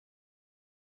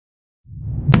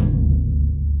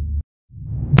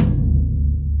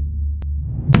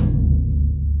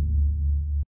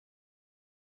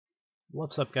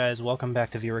What's up, guys? Welcome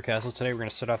back to Viewer Castle. Today we're going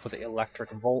to start off with the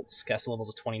ElectricVoltz. Castle levels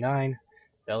of 29.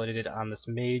 Validated on this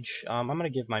mage. I'm going to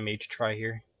give my mage a try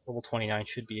here. Level 29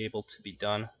 should be able to be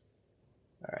done.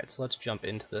 Alright, so let's jump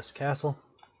into this castle.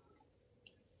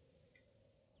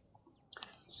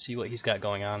 See what he's got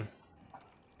going on.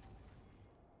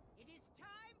 It is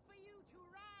time for you to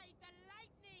ride the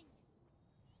lightning.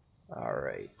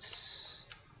 Alright.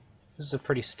 This is a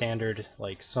pretty standard,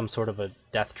 like, some sort of a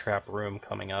death trap room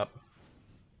coming up.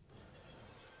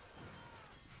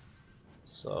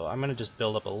 So I'm going to just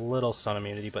build up a little stun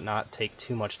immunity, but not take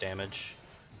too much damage.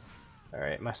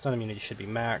 Alright, my stun immunity should be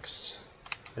maxed.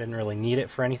 I didn't really need it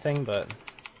for anything, but...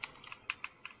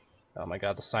 oh my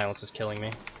god, the silence is killing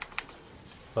me.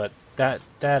 But that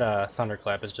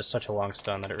thunderclap is just such a long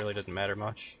stun that it really doesn't matter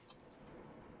much.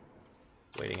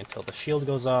 Waiting until the shield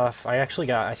goes off. I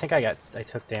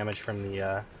took damage from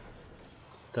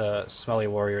the smelly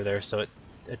warrior there, so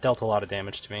it dealt a lot of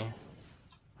damage to me.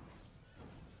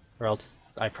 Or else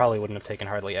I probably wouldn't have taken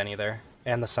hardly any there.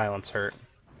 And the silence hurt.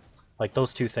 Like,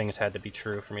 those two things had to be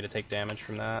true for me to take damage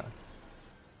from that.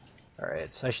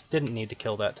 Alright, so I didn't need to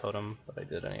kill that totem, but I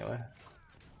did anyway.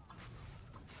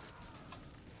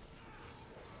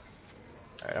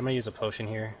 Alright, I'm gonna use a potion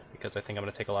here, because I think I'm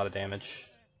gonna take a lot of damage.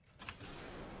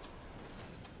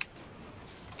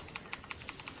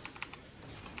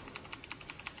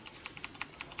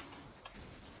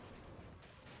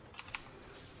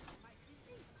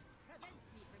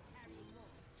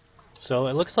 So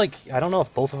it looks like, I don't know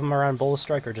if both of them are on Bola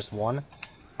Strike or just one.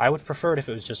 I would prefer it if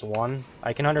it was just one.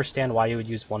 I can understand why you would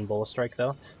use one Bola Strike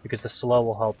though, because the slow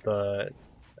will help the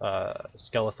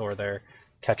Skeletor there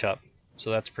catch up. So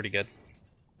that's pretty good.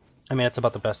 I mean, that's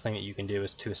about the best thing that you can do,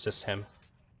 is to assist him.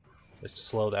 Is to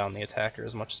slow down the attacker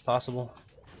as much as possible.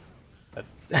 But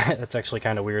that's actually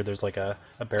kind of weird, there's like a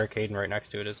barricade and right next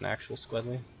to it is an actual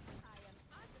Squidly.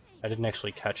 I didn't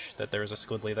actually catch that there was a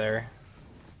Squidly there.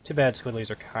 Too bad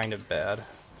Squidlies are kind of bad,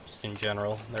 just in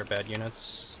general, they're bad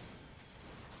units.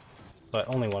 But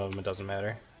only one of them, it doesn't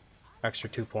matter. Extra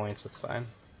 2 points, that's fine.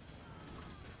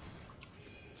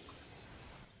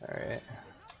 Alright.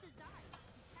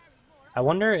 I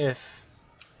wonder if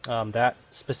that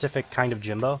specific kind of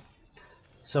Jimbo,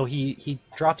 so he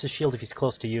drops his shield if he's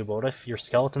close to you, but what if your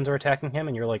skeletons are attacking him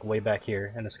and you're like way back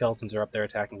here, and the skeletons are up there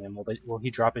attacking him? Will he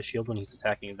drop his shield when he's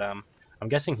attacking them? I'm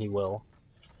guessing he will,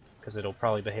 because it'll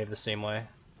probably behave the same way.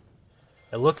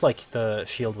 It looked like the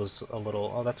shield was a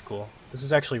little... oh, that's cool. This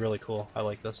is actually really cool. I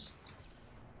like this.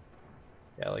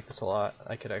 Yeah, I like this a lot.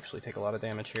 I could actually take a lot of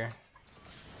damage here.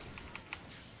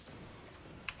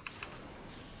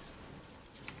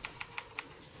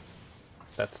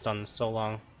 That stuns so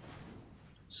long.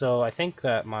 So I think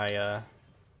that my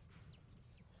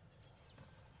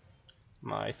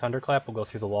my thunderclap will go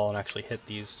through the wall and actually hit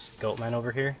these goatmen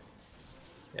over here.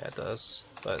 Yeah, it does,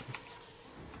 but...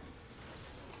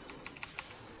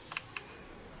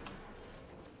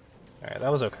 alright,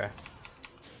 that was okay.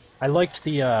 I liked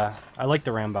the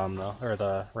ram bomb though, or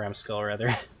the ram skull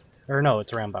rather. Or no,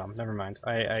 it's a ram bomb, never mind.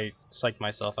 I psyched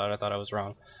myself out, I thought I was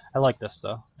wrong. I like this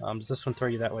though. Does this one throw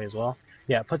you that way as well?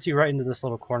 Yeah, it puts you right into this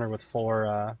little corner with four,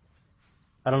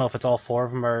 I don't know if it's all four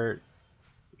of them are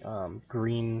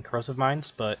green corrosive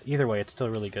mines, but either way it's still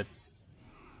really good.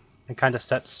 It kind of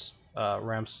sets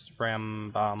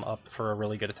ram bomb up for a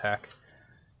really good attack.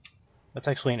 That's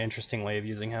actually an interesting way of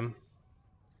using him.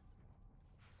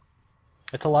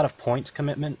 It's a lot of points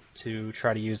commitment to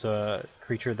try to use a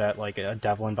creature that, like, a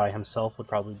Devlin by himself would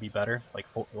probably be better.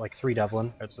 Like 3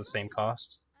 Devlin, that's the same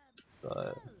cost.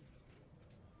 But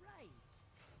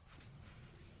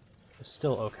it's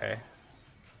still okay.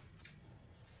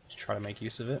 Just try to make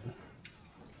use of it.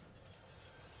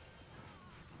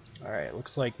 Alright,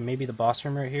 looks like maybe the boss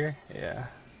room right here? Yeah.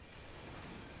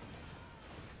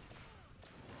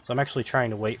 So I'm actually trying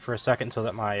to wait for a second so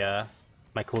that my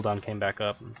my cooldown came back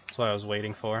up. That's what I was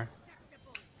waiting for.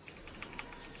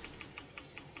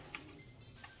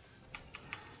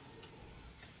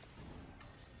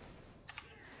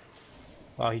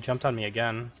 Wow, he jumped on me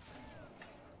again.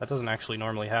 That doesn't actually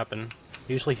normally happen.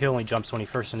 Usually he only jumps when he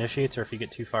first initiates or if you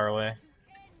get too far away.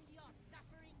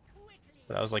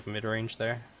 But that was like mid-range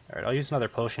there. Alright, I'll use another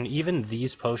potion. Even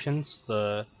these potions,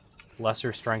 the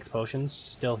lesser strength potions,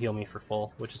 still heal me for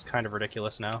full, which is kind of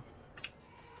ridiculous now.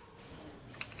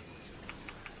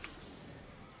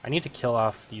 I need to kill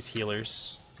off these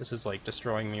healers. This is like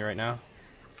destroying me right now.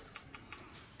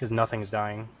 Because nothing's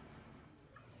dying.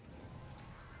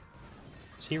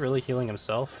 Is he really healing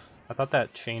himself? I thought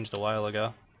that changed a while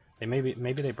ago. Maybe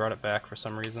they brought it back for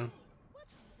some reason.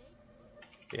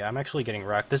 Yeah, I'm actually getting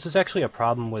wrecked. This is actually a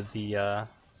problem with the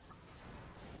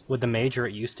with the mage, or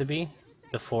it used to be,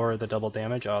 before the double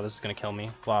damage. Oh, this is gonna kill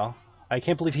me. Wow. I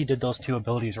can't believe he did those two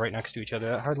abilities right next to each other.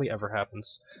 That hardly ever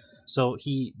happens. So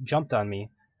he jumped on me,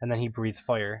 and then he breathed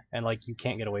fire, and like you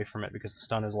can't get away from it because the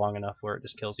stun is long enough where it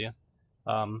just kills you.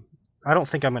 I don't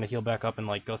think I'm gonna heal back up and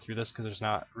like go through this because there's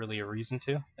not really a reason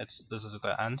to. This is at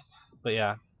the end. But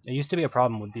yeah, it used to be a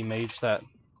problem with the mage that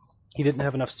he didn't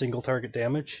have enough single target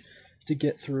damage to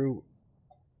get through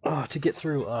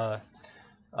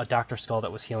a Doctor Skull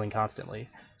that was healing constantly.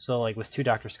 So like with 2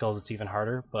 Doctor Skulls it's even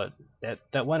harder, but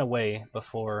that went away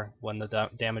before when the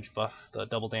damage buff, the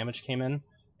double damage came in,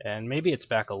 and maybe it's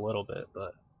back a little bit,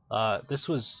 but this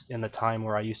was in the time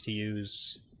where I used to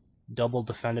use double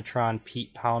Defendatron,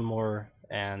 Pete Poundmore,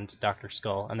 and Doctor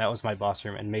Skull, and that was my boss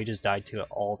room, and mages died to it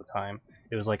all the time.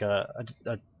 It was like a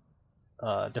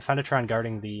Defendatron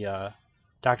guarding the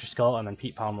Doctor Skull, and then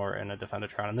Pete Poundmore and a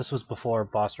Defendatron, and this was before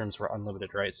boss rooms were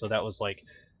unlimited, right? So that was like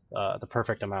the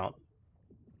perfect amount.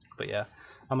 But yeah,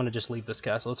 I'm gonna just leave this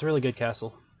castle. It's a really good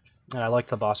castle, and I like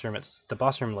the boss room. The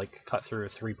boss room like cut through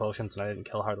 3 potions, and I didn't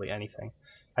kill hardly anything.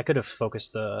 I could have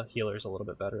focused the healers a little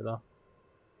bit better though.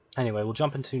 Anyway, we'll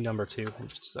jump into number 2 in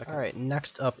just a second. Alright,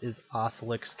 next up is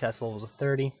Ocylix, castle levels of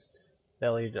 30.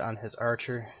 Valued on his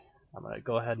archer. I'm gonna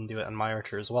go ahead and do it on my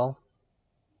archer as well.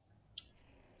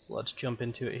 So let's jump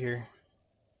into it here.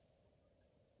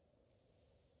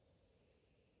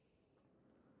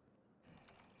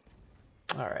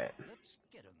 Alright. Let's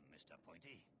get him, Mr.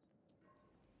 Pointy.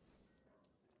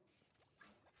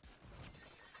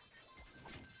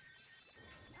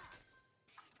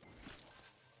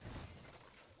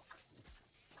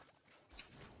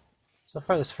 So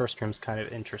far this first room's kind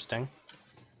of interesting.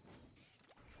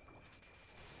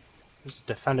 There's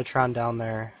a Defendatron down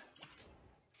there.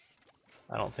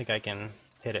 I don't think I can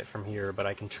hit it from here, but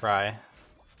I can try.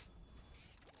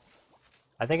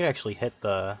 I think it actually hit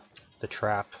the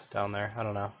trap down there. I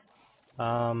don't know.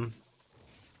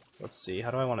 So let's see.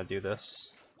 How do I want to do this?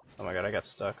 Oh my god, I got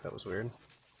stuck. That was weird.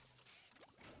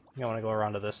 I think I want to go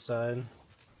around to this side.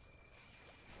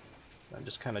 And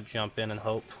just kind of jump in and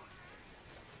hope.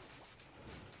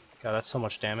 God, that's so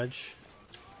much damage.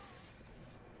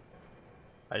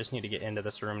 I just need to get into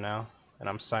this room now, and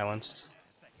I'm silenced.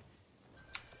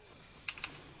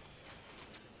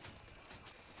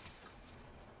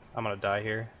 I'm gonna die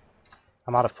here.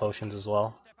 I'm out of potions as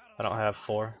well. I don't have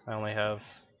 4. I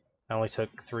only took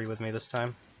 3 with me this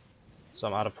time. So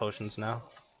I'm out of potions now.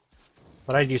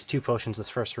 But I used 2 potions this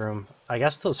first room. I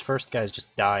guess those first guys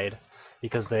just died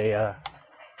because they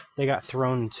got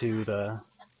thrown to the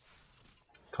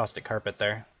caustic carpet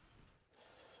there.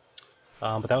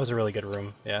 But that was a really good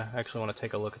room. Yeah, I actually want to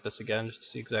take a look at this again just to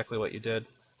see exactly what you did,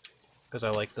 because I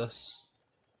like this.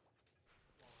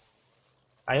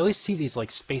 I always see these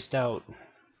like spaced out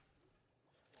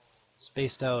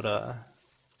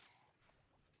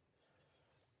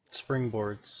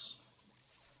springboards,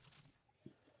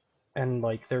 and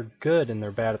like they're good and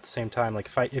they're bad at the same time. Like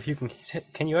if you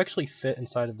can you actually fit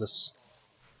inside of this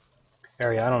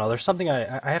area? I don't know. There's something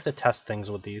I have to test things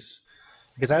with these,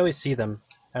 because I always see them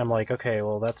and I'm like, okay,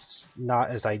 well that's not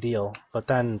as ideal, but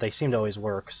then they seem to always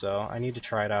work, so I need to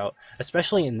try it out,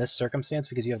 especially in this circumstance,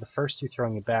 because you have the first 2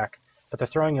 throwing you back, but they're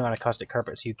throwing you on a caustic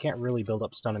carpet, so you can't really build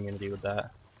up stun immunity with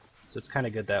that. So it's kind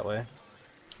of good that way. I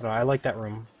don't know, I like that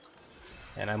room,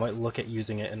 and I might look at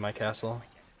using it in my castle,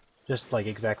 just like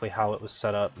exactly how it was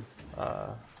set up,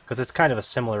 because it's kind of a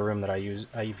similar room that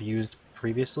I've used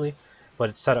previously, but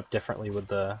it's set up differently with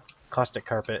the caustic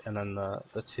carpet and then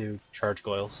the 2 charge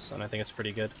goils, and I think it's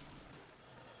pretty good.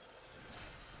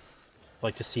 I'd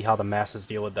like to see how the masses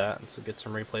deal with that, and so get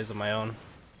some replays of my own.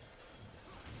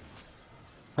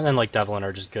 And then like Devlin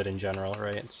are just good in general,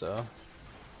 right? So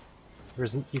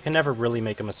you can never really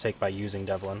make a mistake by using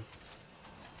Devlin.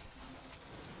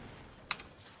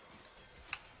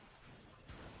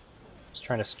 Just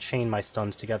trying to chain my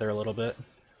stuns together a little bit,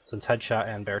 since Headshot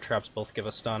and Bear Traps both give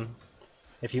a stun.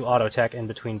 If you auto attack in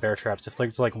between Bear Traps, if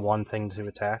there's like one thing to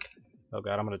attack, oh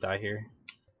god, I'm gonna die here.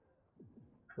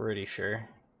 Pretty sure.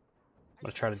 I'm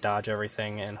gonna try to dodge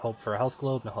everything and hope for a health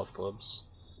globe. No health globes.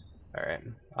 Alright,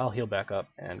 I'll heal back up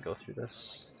and go through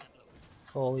this.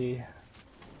 Fully.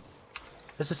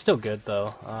 This is still good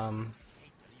though.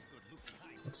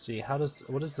 Let's see,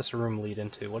 what does this room lead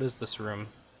into? What is this room?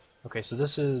 Okay, so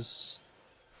this is...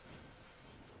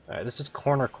 Alright, this is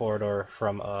corner corridor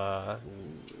from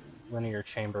linear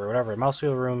chamber or whatever. Mouse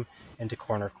wheel room into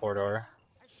corner corridor.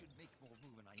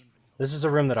 This is a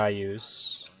room that I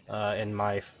use in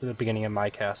the beginning of my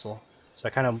castle. So I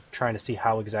kind of trying to see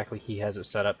how exactly he has it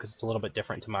set up, because it's a little bit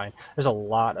different to mine. There's a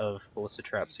lot of ballista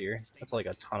traps here. That's like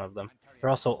a ton of them. They're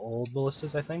also old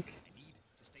ballistas, I think.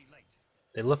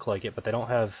 They look like it, but they don't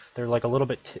have. They're like a little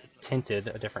bit tinted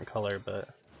a different color, but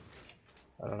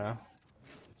I don't know.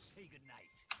 Say goodnight,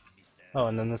 Mr. Oh,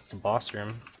 and then this is the boss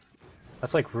room.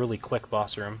 That's like really quick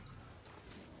boss room.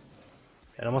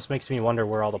 It almost makes me wonder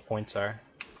where all the points are.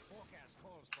 Forecast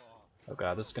calls for Oh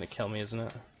god, this is gonna kill me, isn't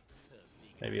it?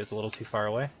 Maybe it's a little too far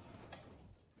away.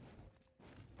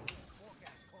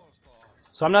 forecast calls for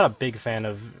So I'm not a big fan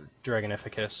of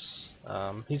Dragonificus.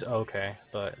 He's okay,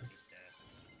 but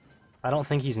I don't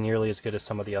think he's nearly as good as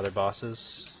some of the other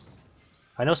bosses.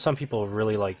 I know some people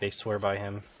really they swear by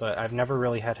him, but I've never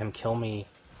really had him kill me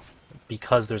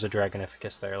because there's a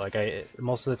Dragonificus there. Like,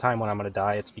 most of the time when I'm gonna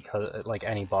die, it's because, like,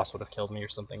 any boss would have killed me or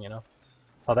something, you know?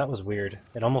 Oh, that was weird.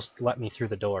 It almost let me through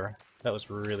the door. That was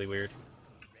really weird.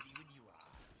 ready when you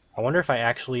are. I wonder if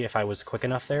if I was quick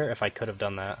enough there, if I could have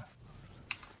done that.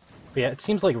 But yeah, it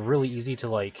seems like really easy to,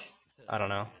 like, I don't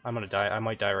know. I'm gonna die. I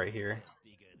might die right here.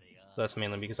 Bigger they are. That's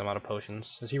mainly because I'm out of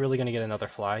potions. Is he really gonna get another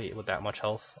fly with that much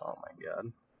health? Oh my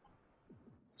god.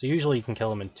 So usually you can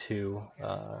kill him in 2,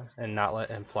 and not let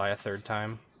him fly a 3rd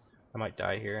time. I might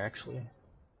die here, actually.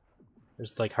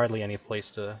 There's like hardly any place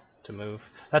to move.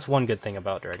 That's one good thing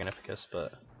about Dragonificus,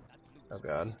 but oh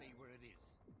god. Stay where it is.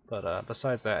 But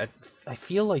besides that, I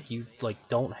feel like you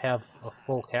don't have a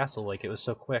full castle. Like, it was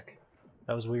so quick.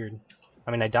 That was weird.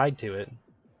 I mean, I died to it,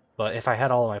 but if I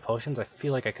had all of my potions, I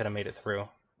feel like I could have made it through. I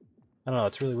don't know.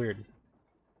 It's really weird.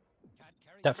 Can't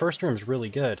carry That first room's really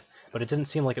good, but it didn't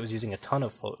seem like it was using a ton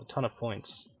of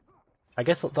points. I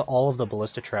guess all of the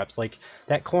ballista traps, like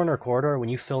that corridor, when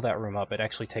you fill that room up, it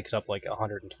actually takes up like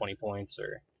 120 points,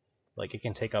 or like it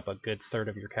can take up a good third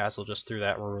of your castle just through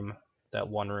that room, that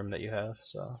one room that you have.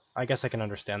 So I guess I can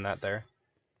understand that there,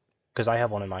 because I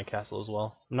have one in my castle as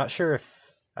well. I'm not sure if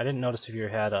I didn't notice if you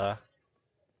had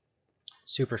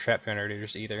super trap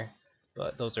generators either,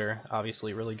 but those are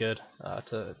obviously really good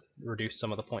to reduce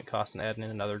some of the point costs and add in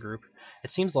another group.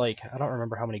 It seems like, I don't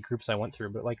remember how many groups I went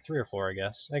through, but like 3 or 4, I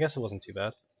guess. I guess it wasn't too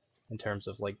bad in terms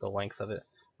of like the length of it.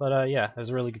 But yeah, it was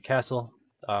a really good castle.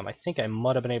 I think I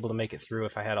might have been able to make it through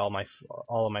if I had all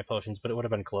of my potions, but it would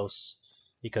have been close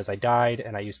because I died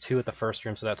and I used 2 at the first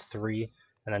room, so that's 3.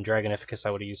 And then Dragonificus,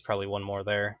 I would have used probably 1 more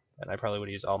there, and I probably would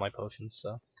have used all my potions.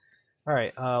 So, all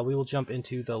right, we will jump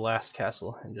into the last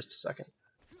castle in just a second.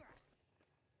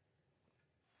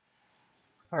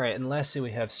 Alright, and lastly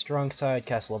we have Strongside,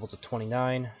 castle levels of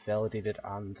 29, validated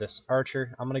on this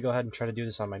archer. I'm going to go ahead and try to do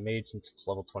this on my mage since it's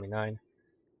level 29,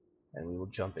 and we will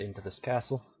jump into this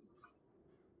castle.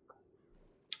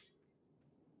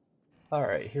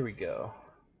 Alright, here we go.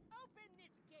 Open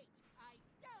this gate. I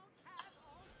don't have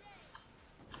all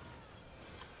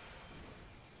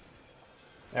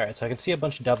day. Alright, so I can see a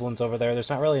bunch of devlins over there. There's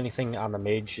not really anything on the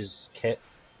mage's kit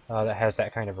that has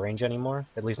that kind of range anymore,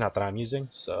 at least not that I'm using,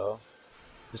 so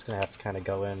I'm just going to have to kind of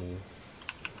go in and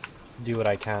do what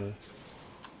I can.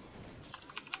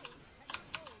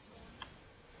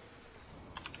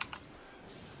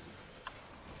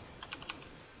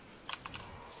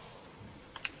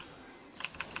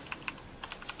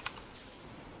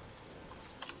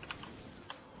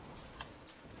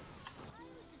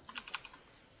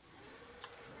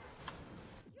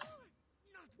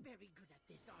 You're not very good at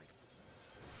this, are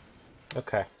you?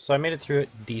 Okay, so I made it through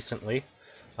it decently.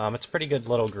 It's a pretty good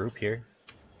little group here.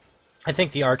 I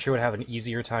think the archer would have an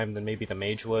easier time than maybe the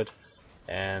mage would,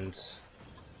 and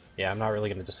yeah, I'm not really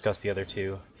going to discuss the other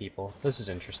 2 people. This is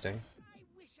interesting. I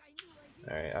wish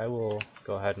I knew Alright, I will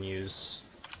go ahead and use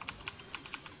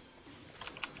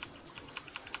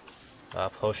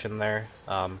potion there.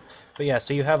 But yeah,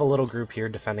 so you have a little group here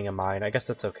defending a mine. I guess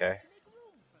that's okay.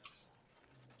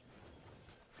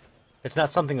 It's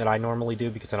not something that I normally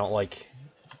do because I don't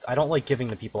like giving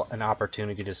the people an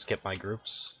opportunity to skip my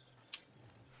groups.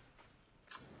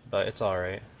 But it's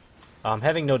alright.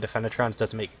 Having no Defendatrons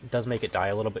does make it die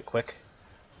a little bit quick.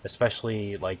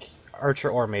 Especially like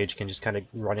Archer or Mage can just kind of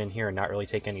run in here and not really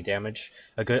take any damage.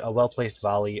 A well-placed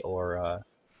volley or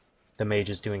the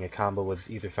Mage is doing a combo with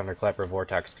either Thunderclap or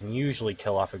Vortex can usually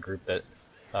kill off a group that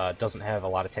doesn't have a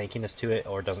lot of tankiness to it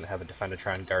or doesn't have a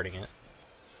Defendatron guarding it.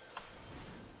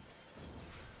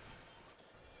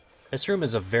 This room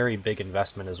is a very big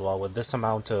investment as well, with this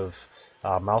amount of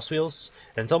mouse wheels,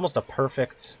 and it's almost a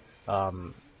perfect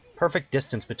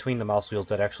distance between the mouse wheels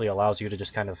that actually allows you to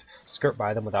just kind of skirt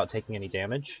by them without taking any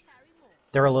damage.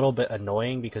 They're a little bit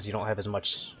annoying because you don't have as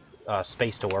much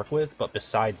space to work with, but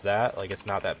besides that, like, it's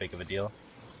not that big of a deal.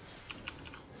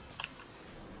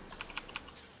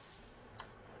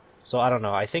 So I don't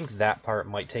know, I think that part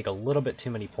might take a little bit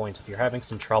too many points. If you're having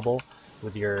some trouble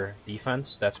with your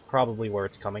defense, that's probably where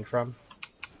it's coming from.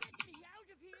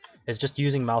 is just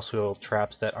using mouse wheel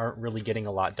traps that aren't really getting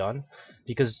a lot done,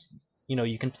 because you know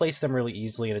you can place them really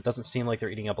easily and it doesn't seem like they're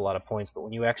eating up a lot of points, but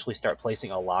when you actually start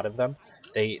placing a lot of them,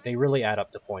 they really add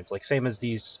up to points. Like same as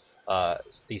these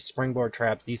springboard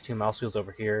traps, these two mouse wheels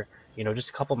over here, you know, just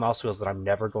a couple mouse wheels that I'm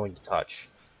never going to touch.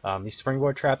 These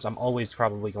springboard traps, I'm always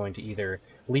probably going to either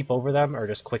leap over them or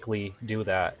just quickly do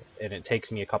that, and it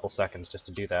takes me a couple seconds just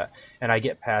to do that. And I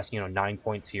get past, you know, 9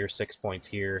 points here, 6 points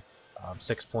here,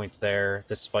 6 points there.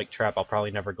 This spike trap, I'll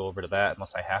probably never go over to that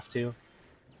unless I have to.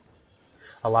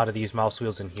 A lot of these mouse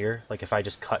wheels in here, like if I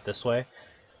just cut this way,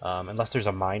 unless there's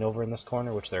a mine over in this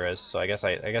corner, which there is, so I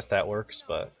guess that works,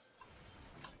 but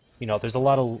you know, there's a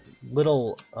lot of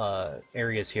little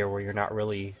areas here where you're not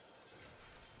going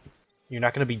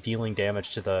to be dealing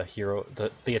damage to the hero,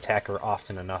 the attacker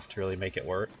often enough to really make it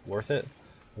worth it,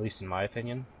 at least in my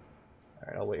opinion.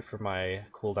 Alright, I'll wait for my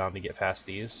cooldown to get past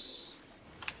these,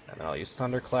 and then I'll use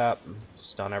Thunderclap,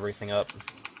 stun everything up,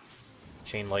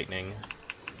 Chain Lightning,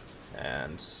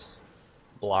 and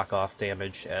block off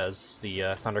damage. As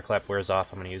the Thunderclap wears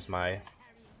off, I'm going to use my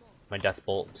Death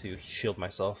Bolt to shield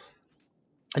myself.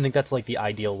 I think that's like the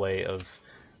ideal way of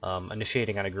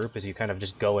initiating on a group, is you kind of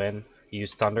just go in, you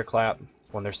use Thunderclap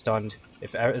when they're stunned.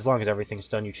 As long as everything's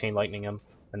stunned, you Chain Lightning them,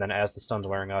 and then as the stun's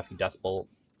wearing off, you Death Bolt,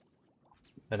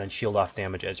 and then shield off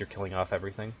damage as you're killing off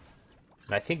everything.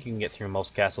 And I think you can get through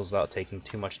most castles without taking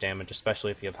too much damage,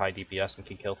 especially if you have high DPS and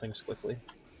can kill things quickly.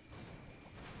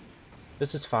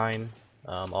 This is fine.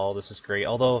 All this is great.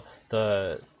 Although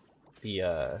the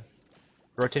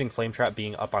rotating flame trap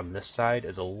being up on this side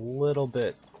is a little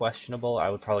bit questionable. I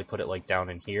would probably put it like down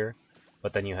in here,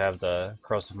 but then you have the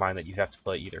corrosive mine that you have to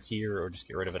put either here or just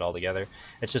get rid of it altogether.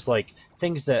 It's just like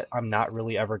things that I'm not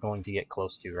really ever going to get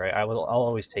close to, right? I'll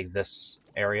always take this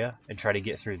area and try to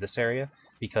get through this area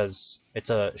because it's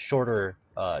a shorter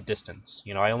distance.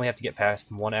 You know, I only have to get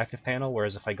past one active panel,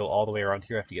 whereas if I go all the way around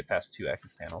here, I have to get past 2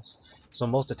 active panels. So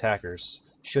most attackers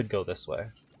should go this way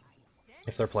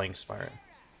if they're playing smart.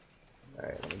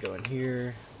 Alright, let me go in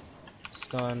here,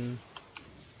 stun,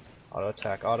 auto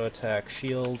attack,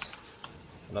 shield,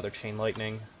 another Chain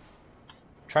Lightning.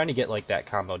 I'm trying to get like that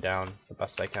combo down the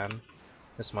best I can.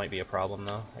 This might be a problem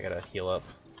though, I gotta heal up.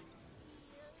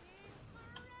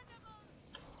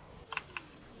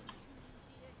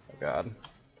 Oh god.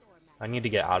 I need to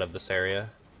get out of this area.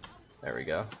 There we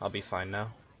go, I'll be fine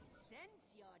now.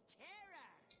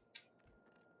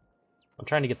 I'm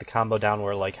trying to get the combo down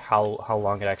where like how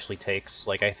long it actually takes.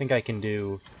 Like I think I can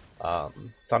do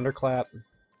Thunderclap,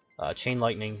 Chain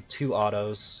Lightning, 2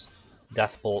 autos,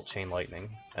 Death Bolt, Chain Lightning,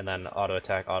 and then auto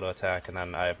attack, and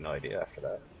then I have no idea after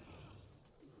that.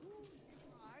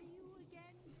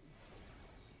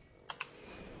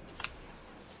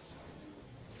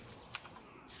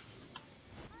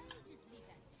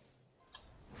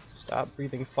 Stop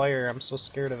breathing fire, I'm so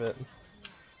scared of it.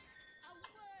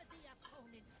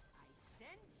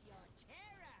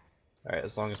 Alright,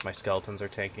 as long as my skeletons are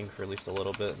tanking for at least a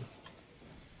little bit.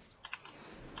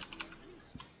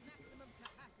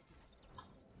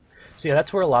 So yeah,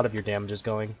 that's where a lot of your damage is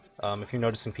going. If you're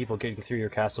noticing people getting through your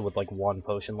castle with like 1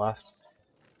 potion left,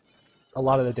 a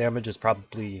lot of the damage is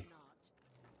probably,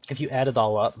 if you add it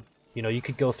all up, you know, you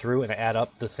could go through and add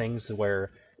up the things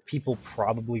where people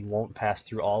probably won't pass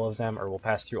through all of them, or will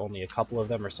pass through only a couple of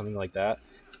them, or something like that.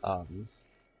 And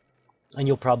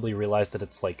you'll probably realize that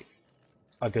it's like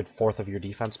a good 1/4 of your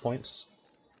defense points,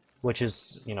 which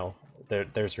is, you know,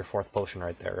 there's your 4th potion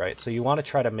right there, right? So you want to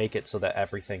try to make it so that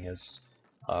everything is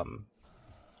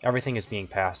being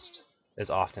passed as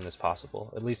often as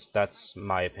possible. At least that's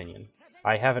my opinion.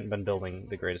 I haven't been building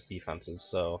the greatest defenses,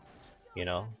 so you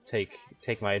know, take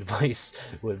my advice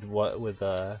with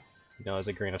you know, as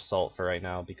a grain of salt for right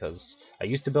now, because I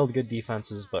used to build good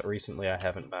defenses, but recently I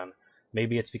haven't been.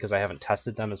 Maybe it's because I haven't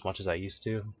tested them as much as I used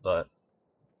to, but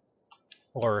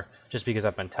or just because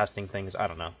I've been testing things, I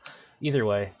don't know. Either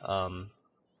way,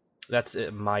 that's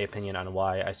my opinion on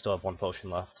why I still have 1 potion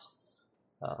left.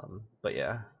 But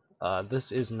yeah,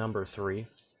 this is number 3,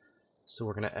 so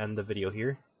we're going to end the video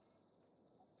here.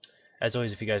 As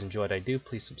always, if you guys enjoyed,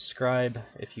 please subscribe.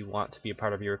 If you want to be a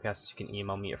part of Eurocast, you can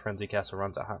email me at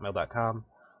frenzycastleruns@hotmail.com.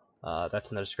 That's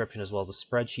in the description, as well as a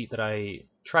spreadsheet that I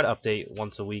try to update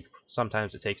once a week.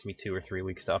 Sometimes it takes me 2 or 3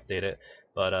 weeks to update it,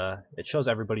 but it shows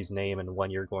everybody's name and when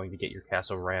you're going to get your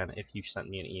castle ran if you sent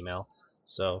me an email.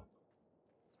 So,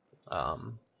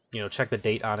 you know, check the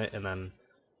date on it, and then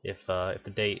if the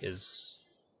date is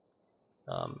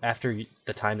after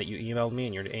the time that you emailed me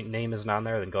and your name isn't on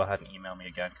there, then go ahead and email me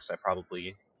again, because it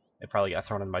probably got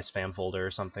thrown in my spam folder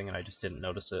or something and I just didn't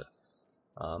notice it.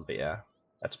 But yeah,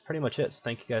 that's pretty much it. So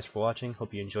thank you guys for watching.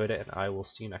 Hope you enjoyed it, and I will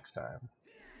see you next time.